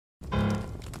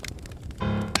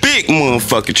big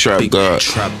motherfucking trap god.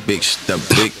 Trap, big step,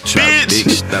 big trap, big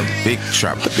step, big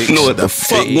trap, big You know what the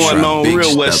fuck going on?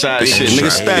 Real West Side shit.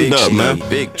 Nigga, stand up, man.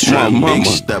 Big trap, big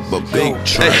step, a big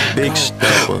trap, big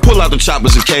step. Pull out the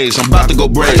choppers and K's. I'm about to go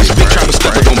braze. Big trapper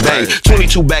stepper gon' bang.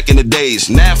 22 back in the days.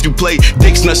 Now if you play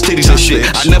dicks, nuts, titties and shit,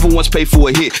 I never once paid for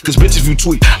a hit. Cause bitches you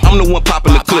tweet, I'm the one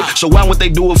popping the clip. So why would they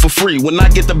do it for free? When I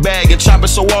get the bag and chop it,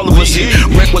 so all of us hit.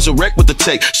 Wreck was a wreck with the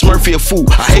take. Smurfy a fool.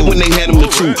 I hate when they hand him the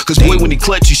truth. Cause boy, when he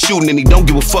clutch, he shooting and he don't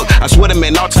give a fuck. I swear that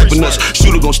man, all type of nuts.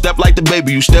 Shooter gon' step like the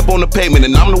baby. You step on the pavement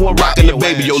and I'm the one rocking the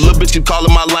baby. Yo, little bitch keep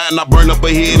calling my line. I burn up her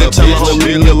head and tell her to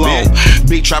leave me alone.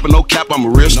 Big trapper, no cap, I'm a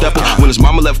real stepper. When his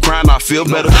mama left crying, I feel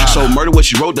better. So murder what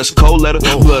she wrote, that's a cold letter.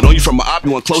 Blood on you from an op,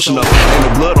 you ain't close enough. And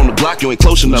the blood on the block, you ain't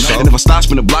close enough. And if I stop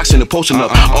spinning blocks, and posting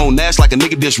up. On ass like a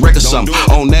nigga diss record something.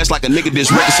 On ass like a nigga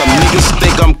diss record something. Niggas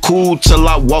think I'm cool till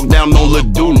I walk down on the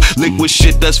dude. Liquid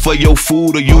shit that's for your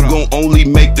food, or you gon' only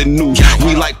make the news.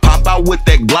 We like pop out with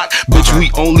that Glock, bitch.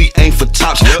 We only aim for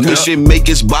tops. This shit make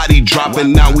his body drop,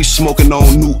 and now we smoking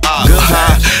on new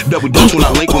ops. Double dutch when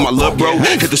I link with my love bro.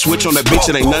 Hit the switch on that bitch,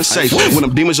 it ain't nothing safe. When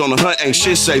them demons on the hunt, ain't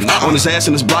shit safe. On his ass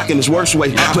and his block in his worst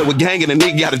way. Play with gang and a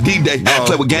nigga got a D-Day.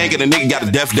 Play with gang and a nigga got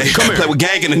a death day. Play with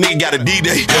gang and a nigga got a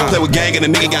D-Day. Play with gang and a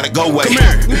nigga gotta go away.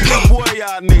 Boy,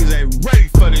 y'all niggas ain't ready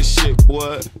for this shit,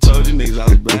 boy. Told you niggas I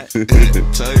was back. Told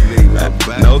you niggas I was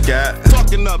back. No cap.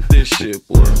 Fucking up this shit,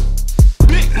 boy.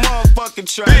 Big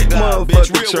motherfucking track, big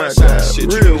mototherfucking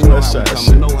track, real West Side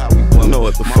shit. Know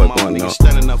what the fuck going on.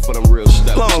 Standing up for them real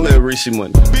steps. Long live Rishi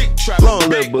Money. Big trap, long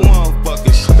live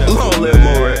motherfucking steps. Long live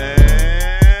Morat.